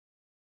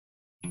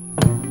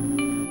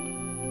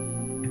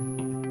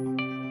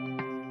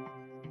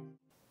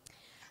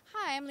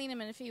Hi, I'm Leena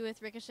Minifie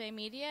with Ricochet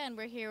Media, and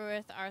we're here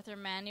with Arthur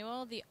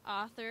Manuel, the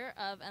author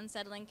of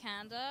Unsettling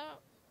Canada.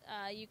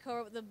 You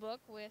co-wrote the book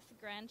with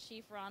Grand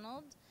Chief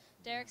Ronald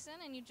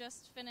Derrickson, and you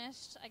just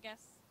finished, I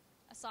guess,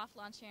 a soft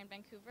launch here in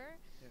Vancouver.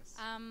 Yes.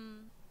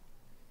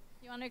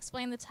 You want to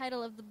explain the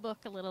title of the book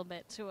a little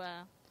bit to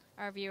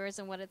our viewers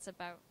and what it's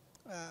about?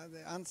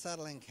 The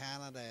Unsettling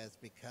Canada is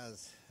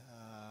because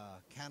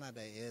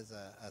Canada is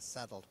a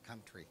settled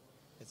country.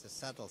 It's a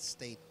settled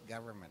state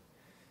government.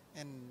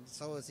 And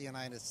so is the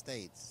United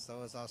States,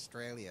 so is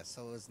Australia,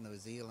 so is New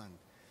Zealand.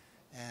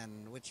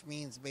 And which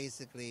means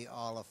basically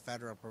all of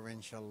federal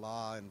provincial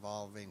law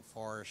involving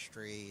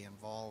forestry,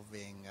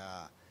 involving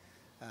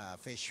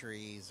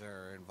fisheries,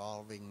 or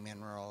involving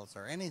minerals,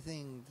 or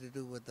anything to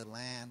do with the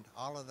land,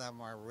 all of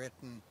them are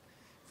written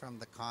from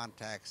the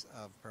context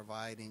of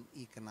providing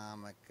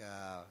economic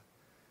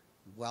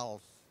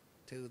wealth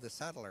to the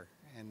settler.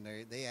 And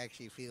they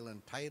actually feel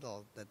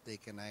entitled that they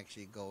can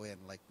actually go in,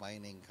 like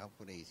mining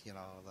companies,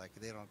 like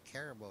they don't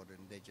care about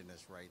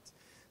indigenous rights.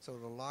 So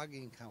the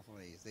logging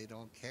companies, they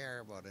don't care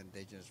about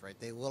indigenous rights.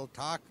 They will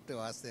talk to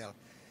us,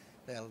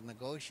 they'll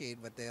negotiate,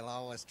 but they'll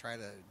always try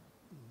to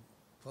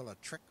pull a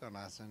trick on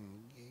us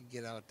and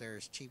get out there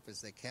as cheap as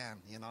they can,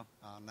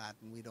 on that,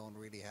 and we don't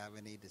really have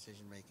any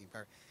decision-making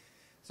power.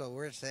 So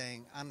we're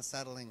saying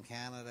unsettling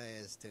Canada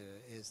is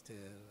to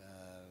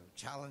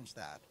challenge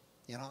that.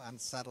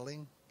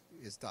 Unsettling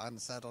is to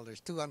unsettle.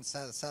 There's two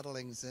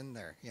unsettlings in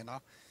there.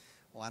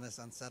 One is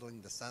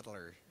unsettling the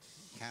settler.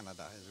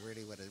 Canada is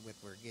really what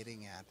we're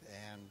getting at,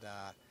 and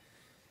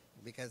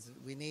because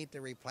we need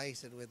to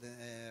replace it with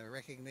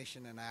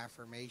recognition and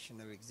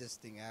affirmation of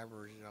existing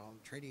Aboriginal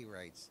treaty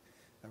rights,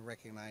 and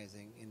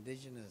recognizing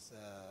Indigenous,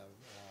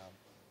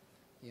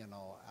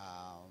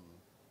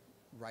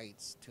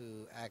 rights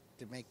to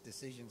make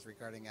decisions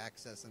regarding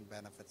access and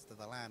benefits to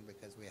the land,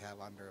 because we have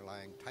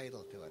underlying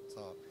title to it.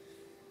 So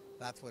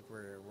that's what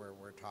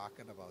we're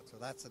talking about. So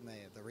that's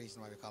the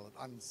reason why we call it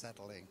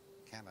Unsettling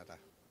Canada.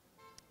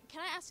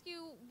 Can I ask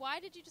you, why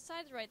did you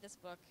decide to write this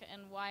book,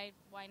 and why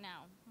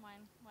now?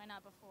 Why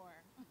not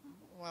before?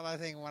 Well, I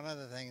think one of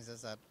the things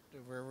is that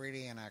we're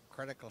really in a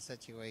critical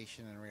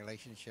situation in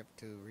relationship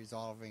to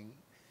resolving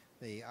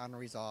the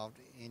unresolved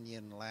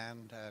Indian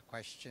land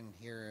question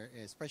here,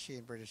 especially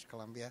in British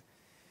Columbia.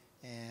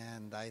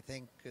 And I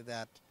think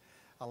that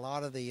a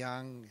lot of the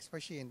young,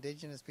 especially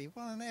Indigenous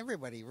people, and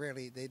everybody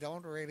really, they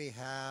don't really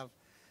have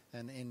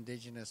an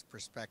Indigenous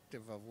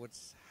perspective of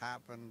what's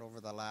happened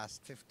over the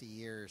last 50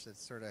 years. It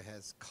sort of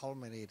has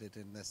culminated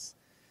in this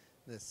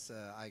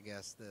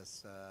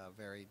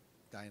very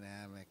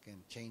dynamic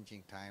and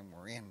changing time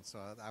we're in. So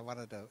I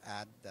wanted to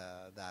add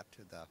that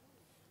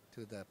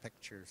to the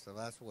picture. So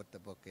that's what the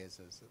book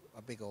is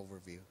a big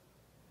overview.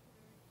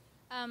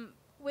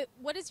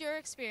 What is your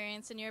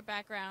experience and your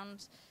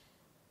background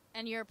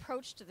and your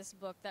approach to this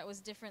book that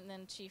was different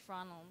than Chief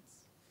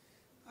Ronald's?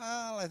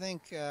 Well, I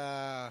think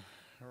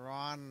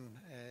Ron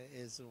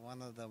is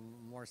one of the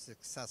more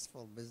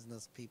successful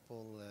business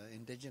people,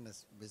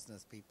 Indigenous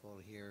business people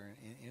here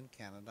in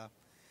Canada.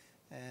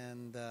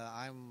 And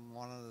I'm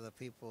one of the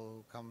people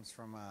who comes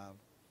from a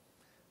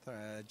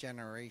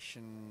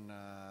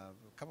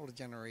couple of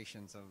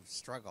generations of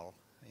struggle.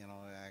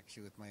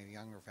 Actually with my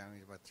younger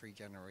family, about 3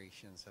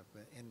 generations have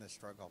been in the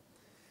struggle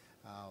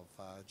of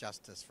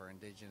justice for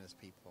Indigenous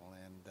people.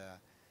 And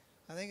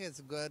I think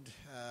it's good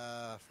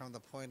from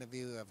the point of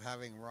view of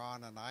having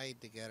Ron and I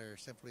together,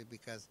 simply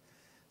because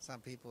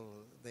some people,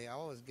 they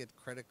always get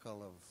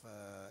critical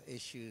of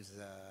issues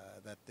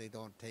that they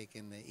don't take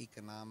in the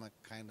economic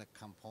kind of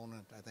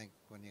component. I think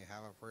when you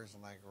have a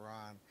person like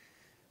Ron,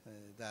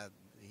 that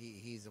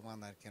he's the one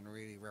that can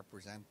really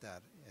represent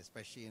that,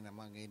 especially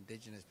among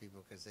Indigenous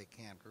people, because they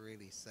can't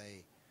really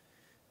say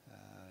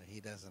he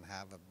doesn't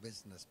have a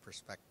business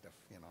perspective.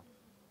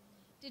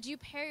 Did you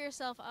pair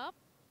yourself up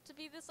to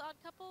be this odd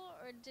couple,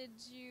 or did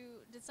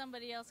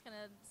somebody else kind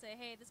of say,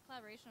 hey, this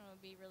collaboration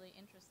would be really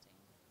interesting?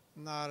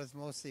 No, it's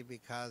mostly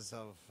because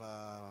of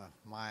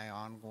my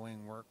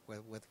ongoing work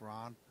with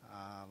Ron.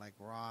 Like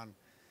Ron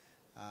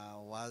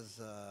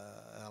was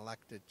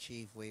elected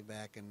chief way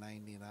back in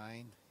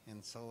 '99,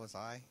 and so was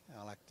I,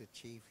 elected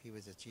chief. He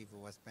was the chief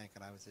of West Bank,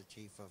 and I was the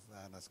chief of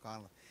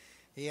Nisqually.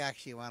 He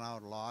actually went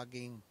out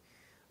logging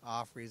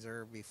off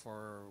reserve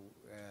before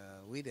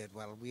we did.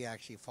 Well, we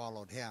actually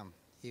followed him.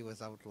 He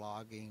was out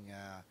logging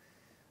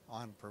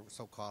on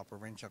so-called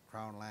provincial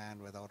crown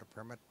land without a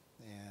permit,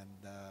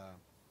 and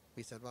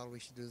we said, well, we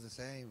should do the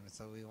same.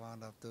 So we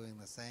wound up doing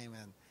the same.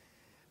 And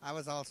I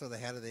was also the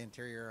head of the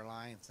Interior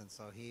Alliance, and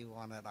so he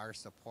wanted our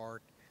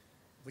support,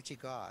 which he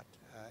got.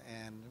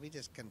 And we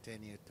just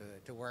continued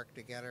to work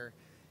together,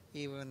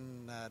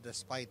 even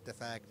despite the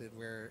fact that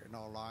we're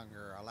no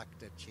longer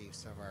elected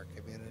chiefs of our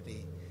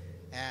community.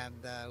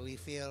 And we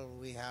feel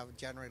we have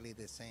generally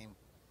the same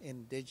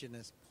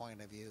Indigenous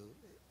point of view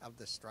of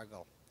the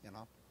struggle.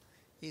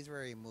 He's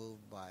very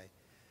moved by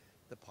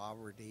the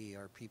poverty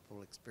our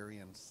people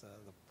experience,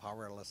 the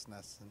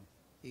powerlessness, and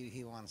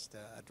he wants to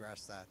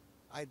address that.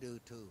 I do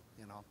too,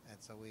 and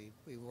so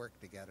we work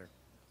together.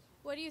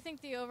 What do you think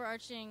the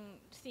overarching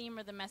theme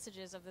or the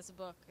messages of this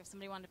book, if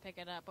somebody wanted to pick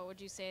it up, what would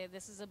you say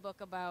this is a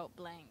book about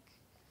blank?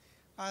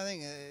 I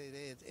think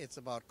it's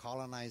about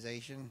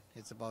colonization.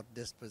 It's about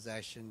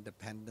dispossession,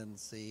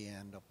 dependency,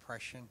 and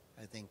oppression.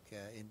 I think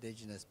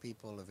Indigenous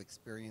people have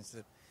experienced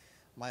it.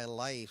 My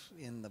life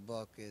in the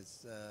book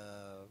is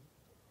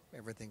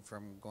everything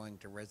from going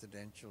to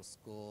residential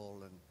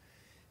school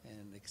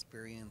and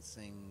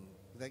experiencing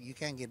that. You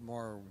can't get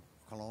more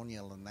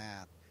colonial than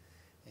that.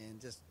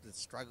 And just the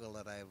struggle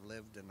that I've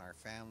lived and our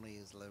family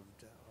has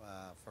lived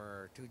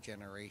for 2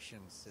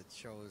 generations, it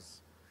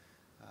shows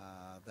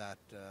that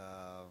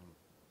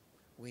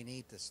we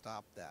need to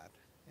stop that.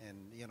 And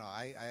you know,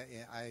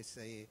 I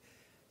say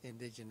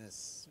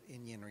Indigenous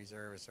Indian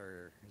reserves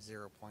are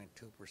 0.2%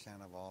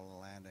 of all the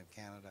land in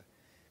Canada.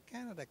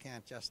 Canada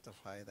can't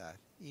justify that,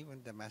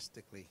 even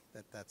domestically,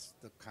 that's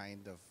the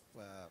kind of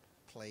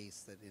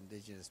place that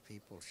Indigenous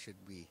people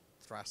should be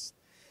thrust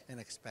and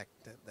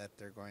expect that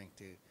they're going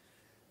to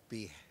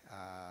be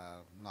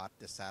not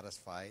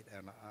dissatisfied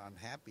and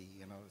unhappy,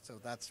 you know. So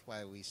that's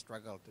why we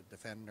struggle to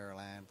defend our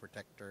land,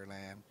 protect our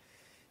land,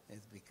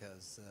 is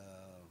because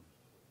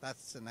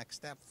that's the next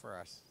step for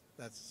us.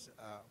 That's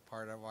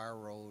part of our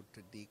road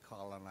to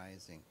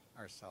decolonizing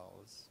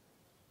ourselves.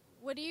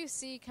 What do you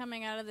see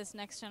coming out of this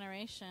next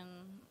generation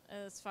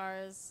as far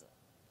as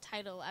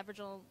title,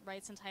 Aboriginal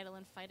rights and title,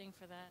 and fighting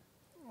for that?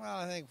 Well,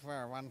 I think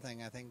for one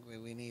thing, I think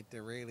we need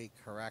to really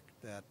correct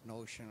that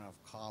notion of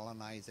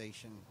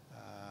colonization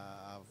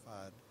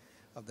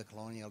of the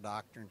colonial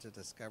doctrines of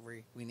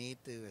discovery. We need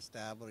to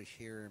establish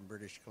here in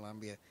British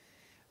Columbia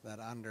that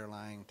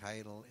underlying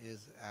title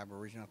is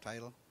Aboriginal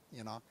title.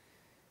 You know,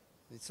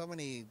 there's so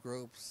many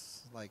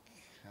groups like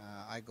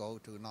I go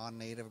to,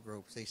 non-native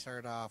groups. They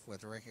start off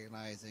with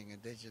recognizing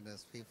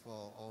Indigenous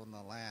people own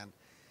the land.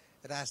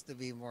 It has to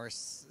be more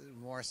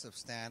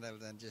substantive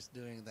than just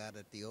doing that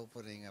at the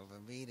opening of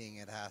a meeting.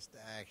 It has to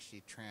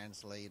actually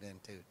translate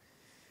into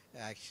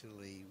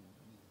actually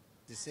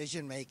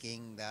decision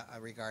making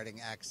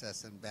regarding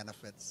access and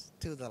benefits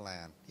to the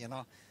land. You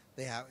know,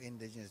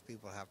 Indigenous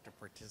people have to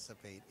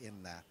participate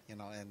in that. You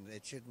know, and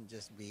it shouldn't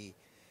just be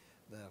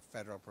the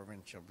federal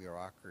provincial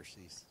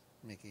bureaucracies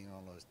making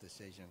all those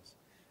decisions.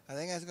 I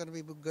think that's going to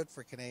be good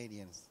for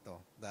Canadians,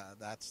 though,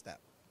 that step.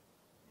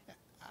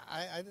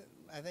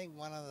 I think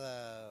one of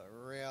the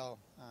real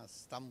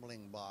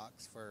stumbling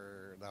blocks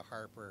for the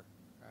Harper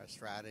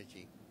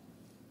strategy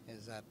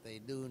is that they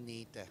do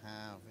need to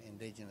have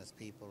Indigenous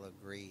people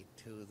agree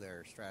to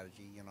their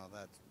strategy. You know,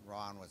 that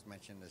Ron was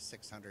mentioned, the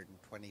 $620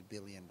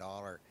 billion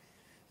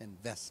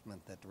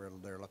investment that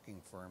they're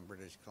looking for in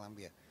British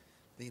Columbia.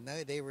 They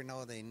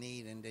know they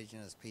need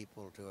Indigenous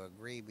people to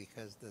agree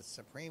because the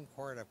Supreme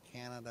Court of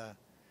Canada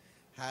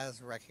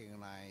has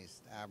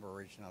recognized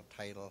Aboriginal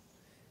title.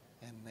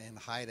 And in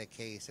Haida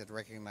case, it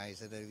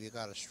recognized that if you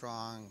got a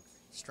strong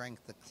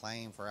strength of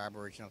claim for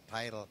Aboriginal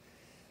title,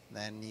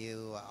 then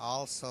you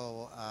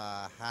also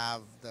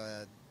have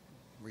the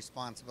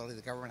responsibility,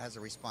 the government has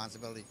a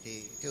responsibility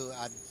to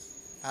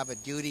have a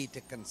duty to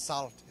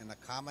consult and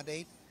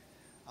accommodate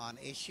on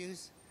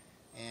issues.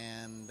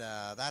 And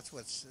that's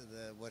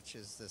which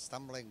is the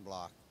stumbling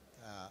block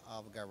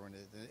of government.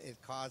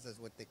 It causes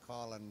what they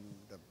call in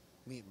the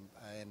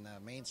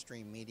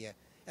mainstream media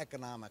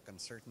economic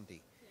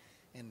uncertainty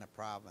in the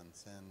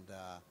province, and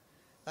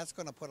that's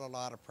going to put a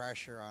lot of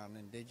pressure on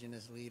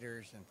Indigenous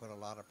leaders and put a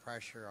lot of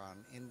pressure on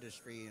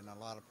industry and a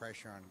lot of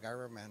pressure on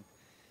government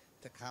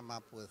to come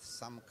up with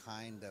some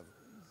kind of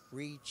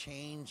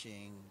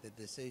rechanging the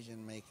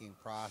decision-making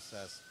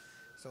process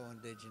so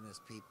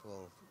Indigenous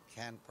people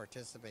can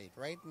participate.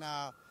 Right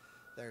now,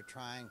 they're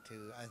trying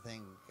to, I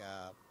think,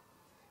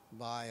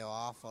 buy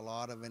off a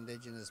lot of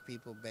Indigenous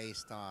people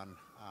based on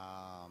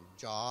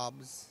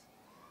jobs,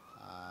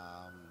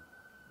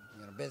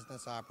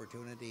 business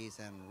opportunities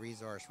and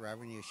resource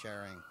revenue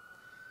sharing.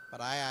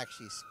 But I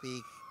actually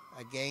speak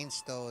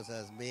against those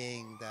as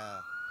being the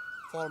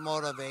full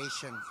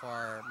motivation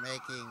for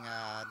making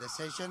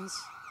decisions,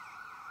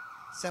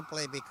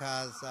 simply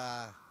because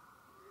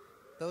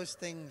those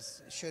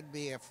things should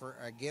be a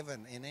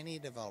given in any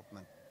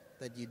development,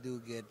 that you do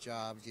get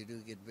jobs, you do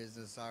get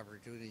business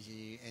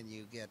opportunities, and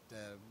you get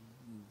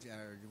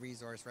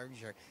resource revenue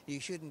share. You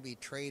shouldn't be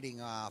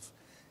trading off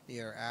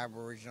your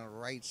Aboriginal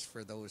rights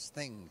for those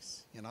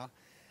things, you know.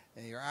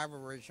 And your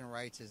Aboriginal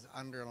rights is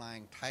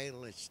underlying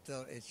title. It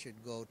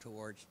should go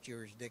towards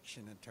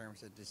jurisdiction in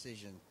terms of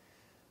decision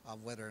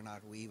of whether or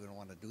not we even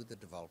want to do the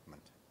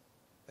development,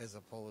 as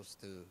opposed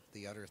to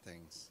the other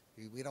things.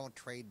 We don't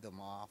trade them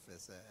off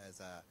as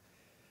a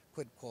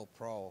quid pro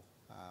quo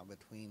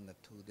between the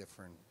two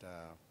different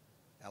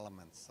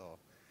elements. So,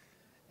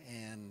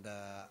 and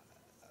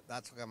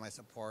that's why I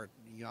support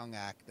young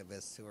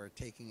activists who are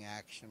taking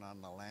action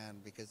on the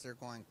land, because they're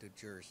going to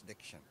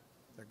jurisdiction.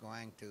 They're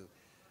going to,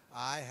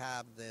 I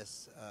have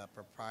this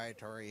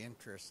proprietary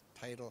interest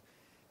title,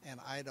 and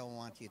I don't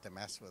want you to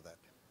mess with it,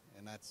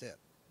 and that's it,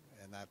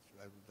 and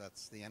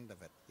that's the end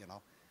of it, you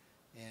know.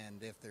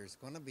 And if there's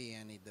going to be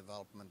any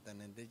development,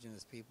 then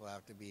Indigenous people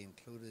have to be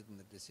included in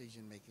the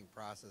decision-making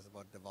process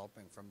about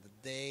developing from the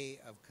day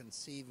of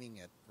conceiving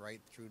it right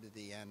through to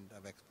the end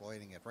of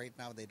exploiting it. Right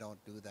now, they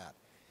don't do that.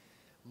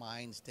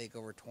 Mines take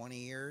over 20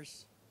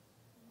 years,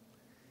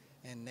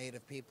 and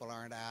Native people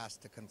aren't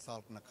asked to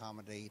consult and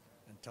accommodate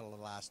until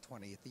the last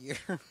 20th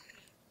year.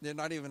 They're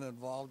not even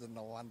involved in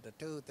the 1 to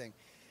 2 thing.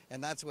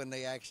 And that's when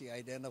they actually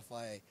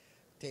identify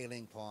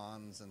tailing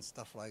ponds and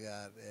stuff like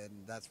that,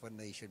 and that's when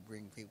they should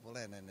bring people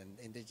in. And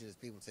Indigenous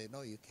people say,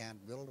 no, you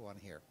can't build one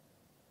here.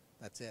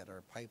 That's it,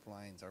 or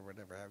pipelines or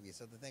whatever have you.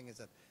 So the thing is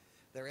that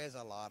there is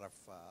a lot of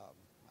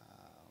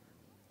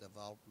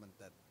development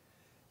that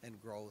and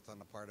growth on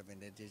the part of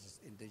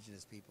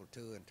indigenous people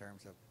too, in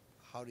terms of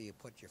how do you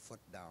put your foot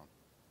down?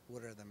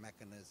 What are the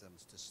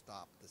mechanisms to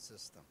stop the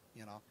system?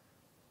 You know,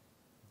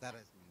 that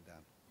has been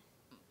done.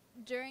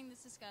 During this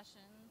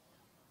discussion,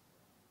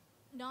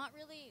 not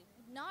really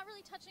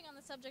touching on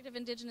the subject of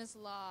Indigenous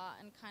law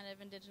and kind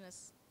of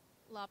Indigenous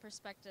law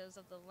perspectives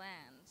of the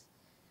land.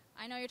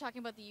 I know you're talking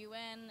about the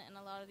UN and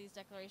a lot of these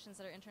declarations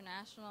that are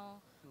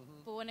international,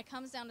 but when it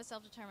comes down to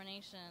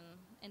self-determination,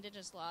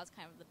 Indigenous law is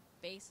kind of the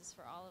basis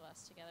for all of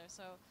us together.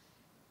 So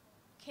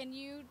can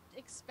you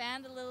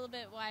expand a little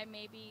bit why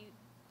maybe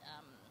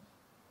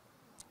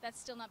that's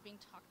still not being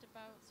talked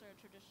about, sort of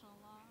traditional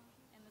law,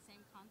 in the same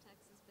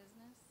context as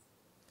business?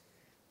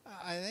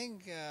 I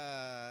think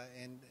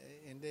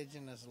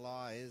Indigenous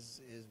law is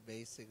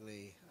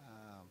basically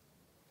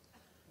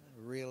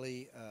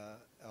really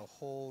a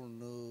whole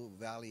new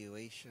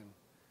valuation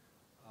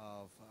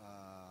of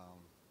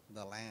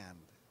the land.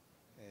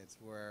 It's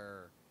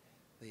where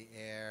the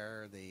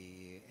air,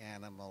 the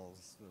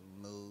animals,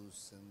 the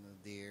moose and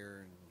the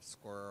deer and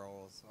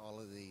squirrels, all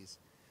of these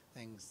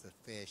things, the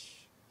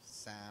fish,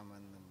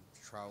 salmon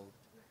and trout,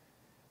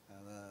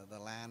 the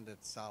land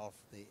itself,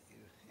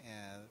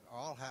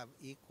 all have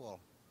equal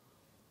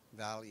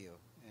value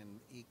and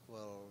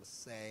equal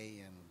say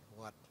in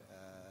what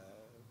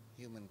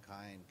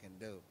humankind can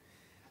do.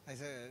 I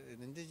said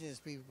Indigenous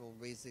people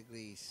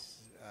basically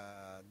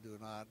do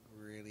not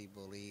really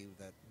believe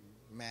that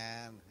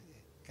man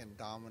can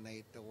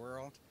dominate the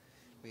world.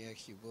 We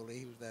actually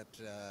believe that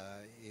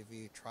if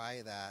you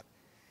try that,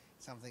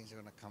 something's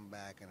going to come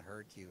back and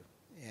hurt you.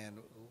 And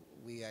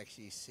we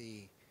actually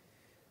see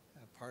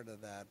part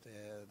of that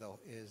though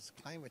is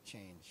climate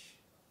change.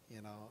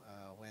 You know,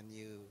 when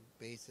you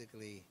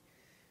basically,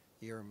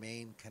 your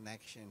main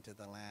connection to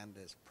the land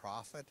is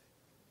profit.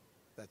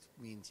 That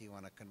means you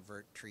want to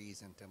convert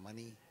trees into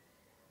money.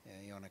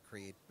 You want to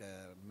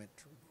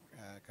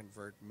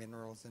convert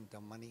minerals into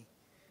money.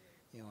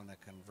 You want to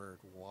convert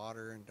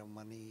water into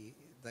money.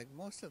 Like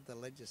most of the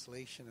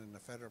legislation in the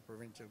federal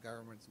provincial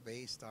government's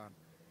based on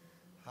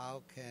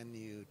how can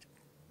you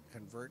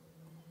convert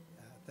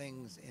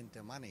things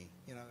into money.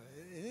 You know,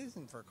 it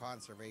isn't for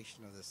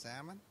conservation of the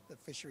salmon, the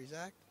Fisheries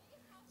Act.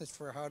 It's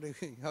for how do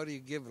you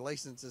give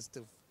licenses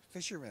to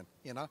fishermen,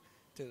 you know,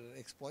 to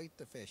exploit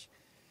the fish.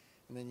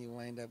 And then you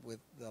wind up with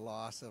the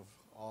loss of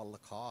all the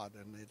cod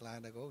in the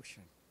Atlantic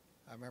Ocean.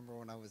 I remember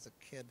when I was a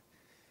kid,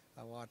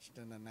 I watched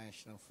in the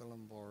National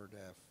Film Board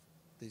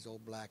these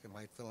old black and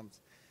white films.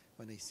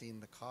 When they seen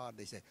the cod,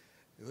 they say,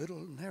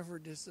 it'll never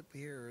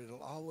disappear.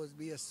 It'll always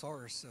be a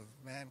source of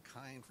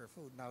mankind for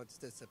food. Now it's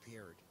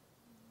disappeared.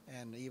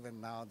 And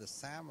even now the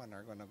salmon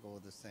are going to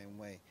go the same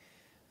way.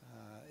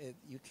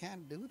 You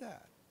can't do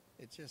that.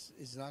 It just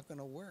is not going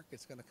to work.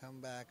 It's going to come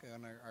back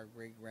on our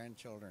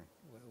great-grandchildren,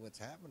 what's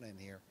happening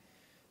here.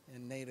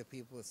 And Native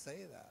people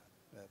say that.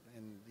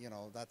 And, you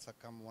know, that's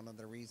one of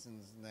the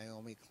reasons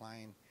Naomi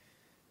Klein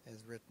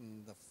has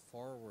written the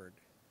foreword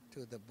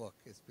to the book,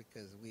 is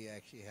because we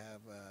actually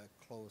have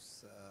a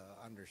close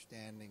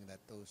understanding that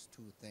those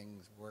two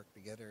things work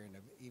together. And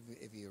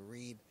if you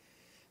read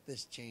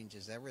This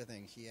Changes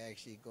Everything, she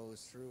actually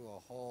goes through a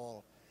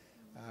whole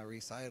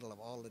recital of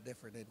all the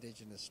different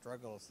Indigenous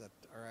struggles that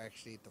are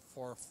actually at the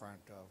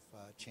forefront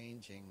of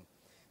changing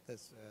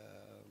this,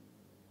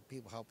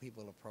 how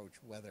people approach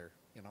weather,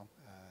 you know,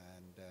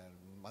 and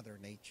Mother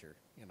Nature,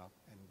 you know,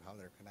 and how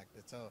they're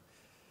connected. So,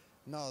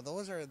 no,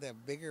 those are the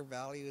bigger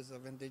values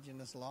of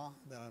Indigenous law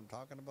that I'm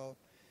talking about,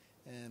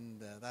 and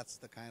that's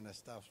the kind of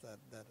stuff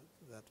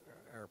that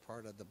are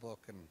part of the book,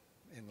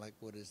 and like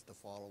what is the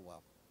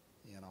follow-up,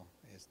 you know,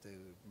 is to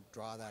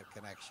draw that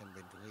connection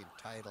between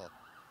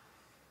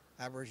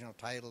Aboriginal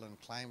title and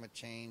climate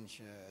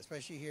change,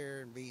 especially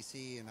here in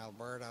BC and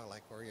Alberta,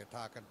 like where you're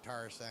talking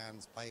tar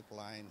sands,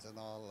 pipelines, and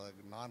all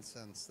the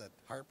nonsense that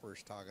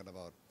Harper's talking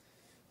about,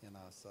 you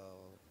know, so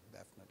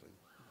definitely.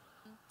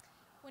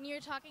 When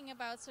you're talking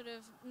about sort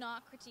of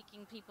not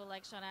critiquing people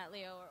like Sean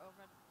Atleo or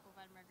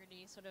Ovad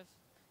Mergady, sort of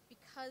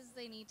because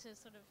they need to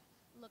sort of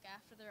look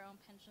after their own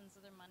pensions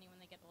or their money when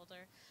they get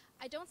older,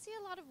 I don't see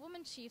a lot of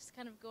women chiefs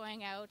kind of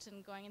going out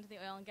and going into the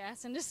oil and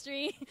gas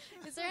industry.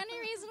 Is there any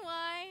reason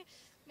why?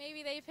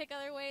 Maybe they pick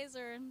other ways,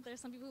 or there's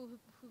some people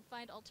who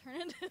find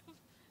alternative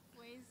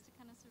ways to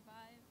kind of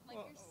survive, like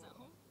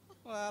yourself.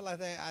 Well,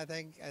 I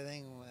think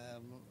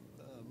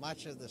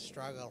much of the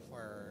struggle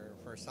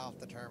for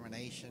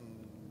self-determination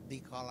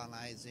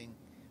decolonizing,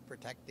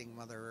 protecting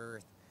Mother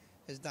Earth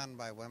is done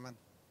by women,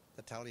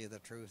 to tell you the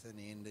truth, in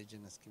the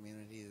Indigenous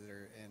community.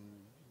 And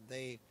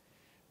they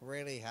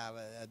really have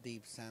a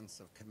deep sense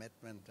of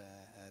commitment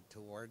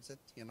towards it,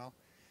 you know.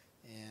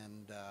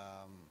 And,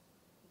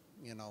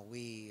 you know,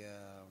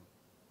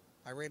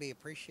 I really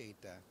appreciate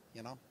that,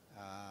 you know.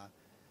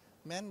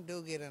 Men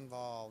do get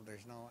involved,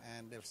 there's no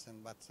and ifs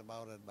and buts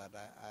about it, but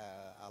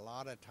a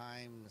lot of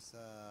times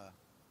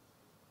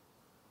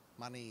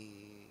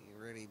money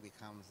really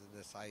becomes a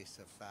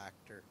decisive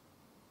factor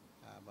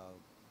about,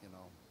 you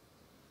know,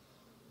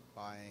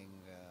 buying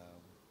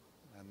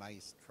a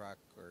nice truck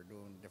or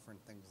doing different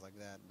things like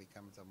that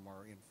becomes a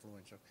more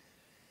influential.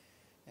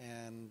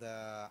 And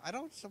I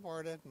don't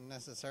support it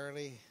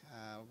necessarily,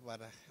 but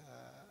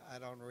I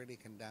don't really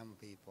condemn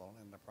people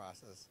in the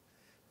process.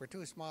 We're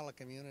too small a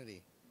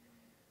community.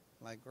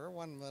 Like, we're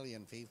 1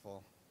 million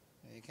people.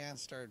 You can't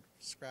start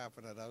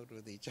scrapping it out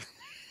with each other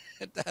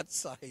at that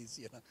size,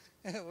 you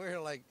know. We're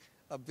like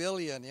 1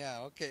 billion, yeah,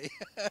 okay.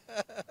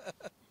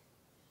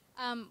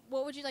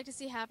 What would you like to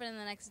see happen in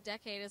the next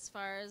decade as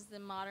far as the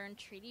modern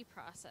treaty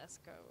process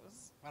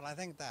goes? Well, I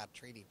think that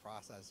treaty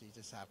process, you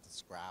just have to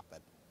scrap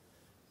it.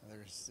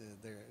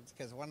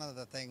 Because one of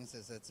the things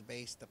is it's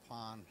based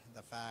upon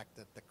the fact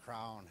that the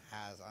Crown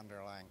has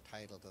underlying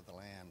title to the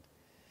land.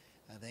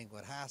 I think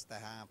what has to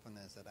happen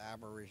is that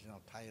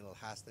Aboriginal title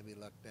has to be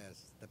looked at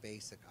as the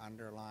basic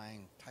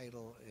underlying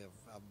title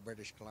of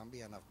British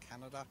Columbia and of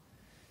Canada.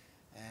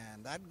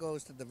 And that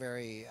goes to the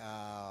very,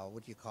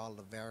 what you call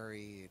the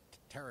very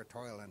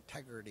territorial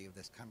integrity of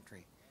this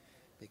country.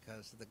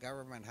 Because the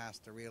government has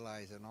to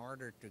realize, in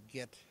order to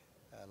get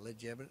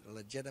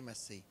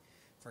legitimacy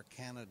for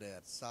Canada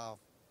itself,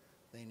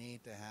 they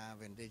need to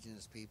have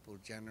Indigenous people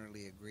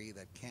generally agree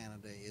that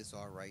Canada is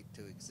all right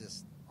to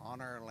exist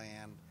on our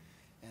land,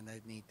 and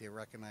they need to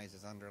recognize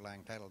its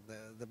underlying title.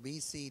 The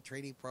BC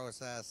treaty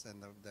process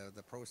and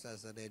the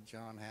process that Ed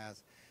John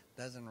has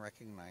doesn't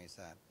recognize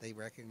that. They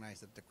recognize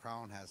that the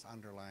Crown has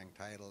underlying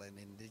title, and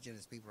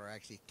Indigenous people are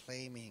actually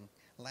claiming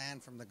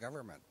land from the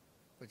government,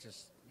 which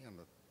is, you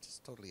know,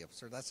 just totally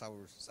absurd. That's how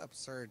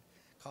absurd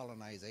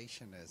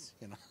colonization is,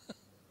 you know.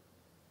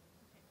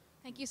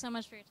 Thank you so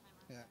much for your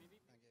time. Yeah.